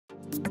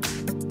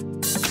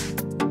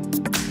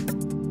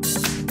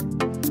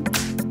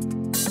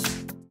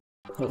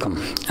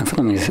Welcome, and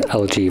my name is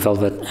LG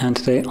Velvet, and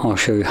today I'll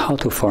show you how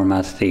to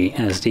format the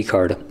SD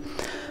card.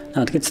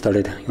 Now to get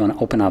started, you want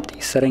to open up the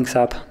Settings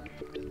app,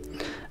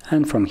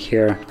 and from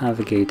here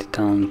navigate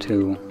down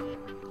to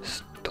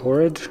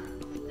Storage,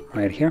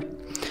 right here.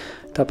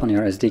 Tap on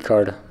your SD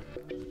card,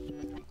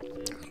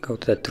 go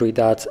to the three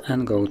dots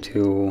and go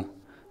to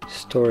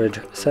Storage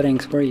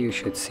Settings, where you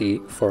should see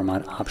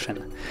Format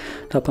option.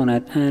 Tap on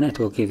it and it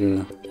will give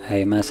you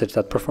a message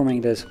that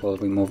performing this will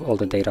remove all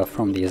the data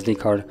from the SD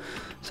card.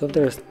 So if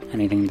there's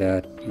anything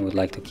that you would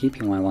like to keep,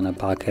 you might want to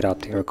back it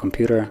up to your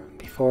computer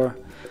before,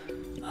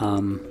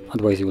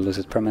 otherwise you will lose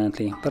it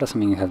permanently. But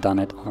assuming you have done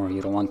it or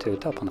you don't want to,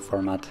 tap on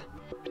Format.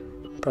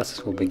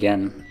 Process will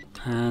begin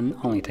and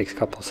only takes a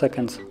couple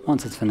seconds.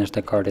 Once it's finished,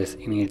 the card is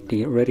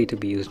immediately ready to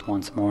be used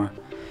once more,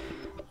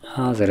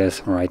 as it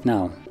is right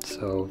now.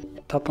 So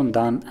tap on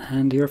Done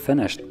and you're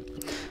finished.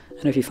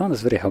 And if you found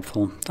this video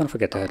helpful, don't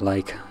forget to hit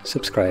like,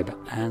 subscribe,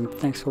 and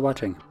thanks for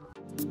watching.